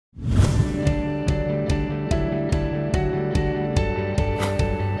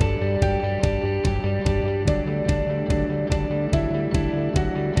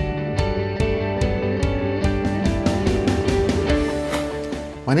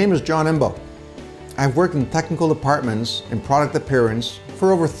My name is John Imbo. I've worked in technical departments in product appearance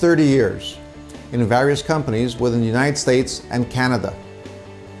for over 30 years in various companies within the United States and Canada.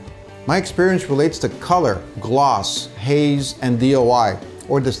 My experience relates to color, gloss, haze, and DOI,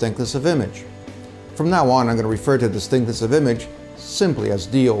 or distinctness of image. From now on, I'm going to refer to distinctness of image simply as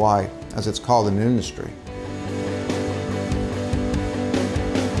DOI, as it's called in the industry.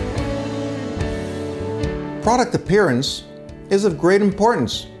 Product appearance is of great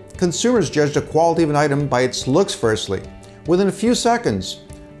importance. Consumers judge the quality of an item by its looks firstly, within a few seconds,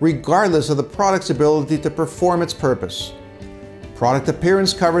 regardless of the product's ability to perform its purpose. Product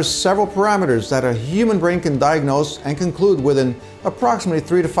appearance covers several parameters that a human brain can diagnose and conclude within approximately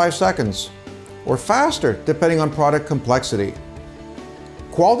 3 to 5 seconds, or faster depending on product complexity.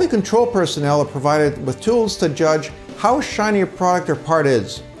 Quality control personnel are provided with tools to judge how shiny a product or part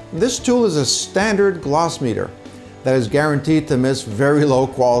is. This tool is a standard gloss meter that is guaranteed to miss very low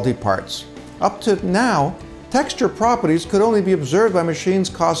quality parts. Up to now, texture properties could only be observed by machines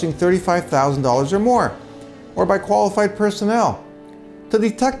costing $35,000 or more, or by qualified personnel. To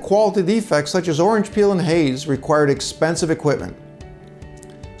detect quality defects such as orange peel and haze required expensive equipment.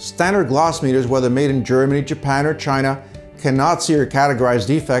 Standard gloss meters, whether made in Germany, Japan, or China, cannot see or categorize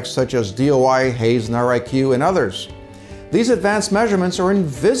defects such as DOI, haze, and RIQ, and others. These advanced measurements are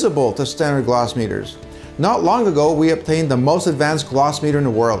invisible to standard gloss meters. Not long ago, we obtained the most advanced gloss meter in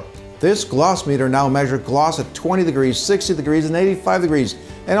the world. This gloss meter now measures gloss at 20 degrees, 60 degrees, and 85 degrees,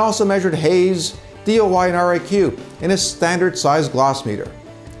 and also measured haze, DOI, and RIQ in a standard size gloss meter.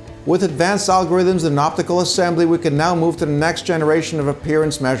 With advanced algorithms and optical assembly, we can now move to the next generation of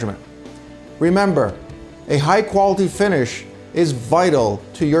appearance measurement. Remember, a high quality finish is vital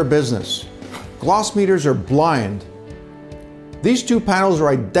to your business. Gloss meters are blind. These two panels are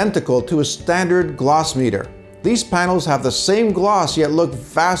identical to a standard gloss meter. These panels have the same gloss yet look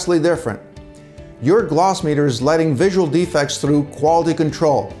vastly different. Your gloss meter is letting visual defects through quality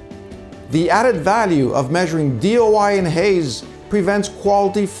control. The added value of measuring DOI and haze prevents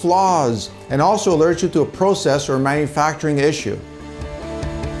quality flaws and also alerts you to a process or manufacturing issue.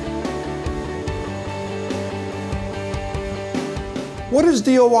 What is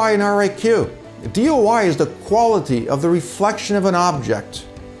DOI and RIQ? DOI is the quality of the reflection of an object.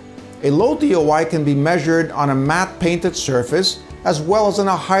 A low DOI can be measured on a matte painted surface as well as on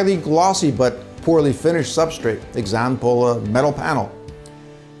a highly glossy but poorly finished substrate, example, a metal panel.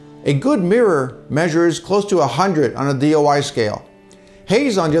 A good mirror measures close to 100 on a DOI scale.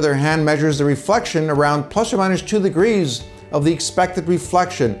 Haze, on the other hand, measures the reflection around plus or minus 2 degrees of the expected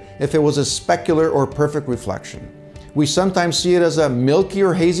reflection if it was a specular or perfect reflection. We sometimes see it as a milky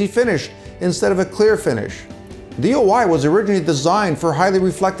or hazy finish instead of a clear finish. DOI was originally designed for highly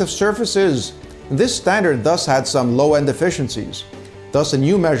reflective surfaces. This standard thus had some low-end deficiencies. Thus, a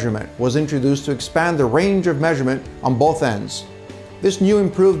new measurement was introduced to expand the range of measurement on both ends. This new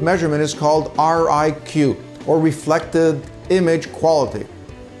improved measurement is called RIQ, or Reflected Image Quality.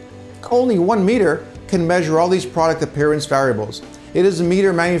 Only one meter can measure all these product appearance variables. It is a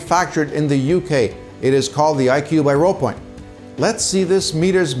meter manufactured in the UK. It is called the IQ by RowPoint. Let's see this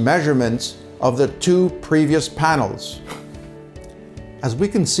meter's measurements of the two previous panels. As we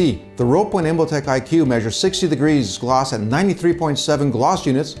can see, the RowPoint Imbotec IQ measures 60 degrees gloss at 93.7 gloss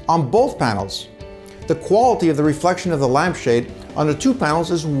units on both panels. The quality of the reflection of the lampshade on the two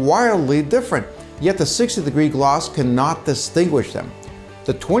panels is wildly different, yet the 60 degree gloss cannot distinguish them.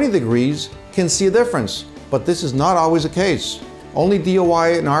 The 20 degrees can see a difference, but this is not always the case. Only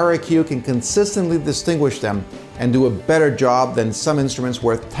DOI and RIQ can consistently distinguish them and do a better job than some instruments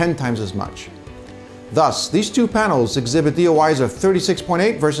worth 10 times as much. Thus, these two panels exhibit DOIs of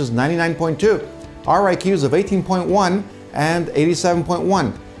 36.8 versus 99.2, RIQs of 18.1 and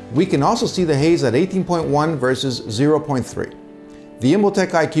 87.1. We can also see the haze at 18.1 versus 0.3. The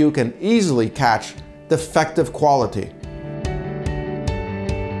Imbotec IQ can easily catch defective quality.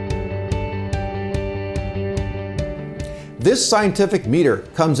 This scientific meter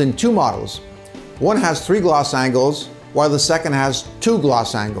comes in two models. One has 3 gloss angles, while the second has 2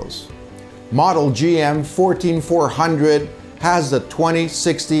 gloss angles. Model GM 14400 has the 20,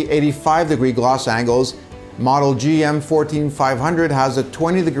 60, 85 degree gloss angles. Model GM 14500 has the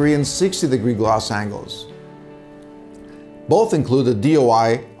 20 degree and 60 degree gloss angles. Both include the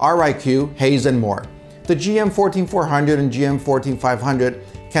DOI, RIQ, haze, and more. The GM 14400 and GM 14500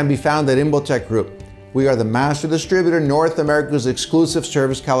 can be found at Imbotec Group. We are the master distributor, North America's exclusive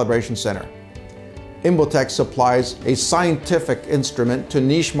service calibration center. Imbotec supplies a scientific instrument to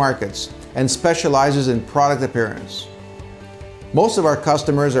niche markets and specializes in product appearance. Most of our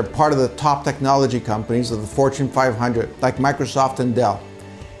customers are part of the top technology companies of the Fortune 500, like Microsoft and Dell.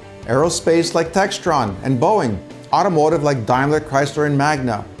 Aerospace like Textron and Boeing, automotive like Daimler, Chrysler, and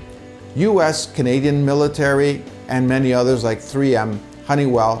Magna, US, Canadian military, and many others like 3M,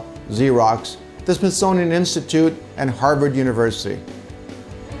 Honeywell, Xerox, the Smithsonian Institute, and Harvard University.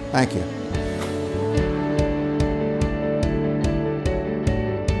 Thank you.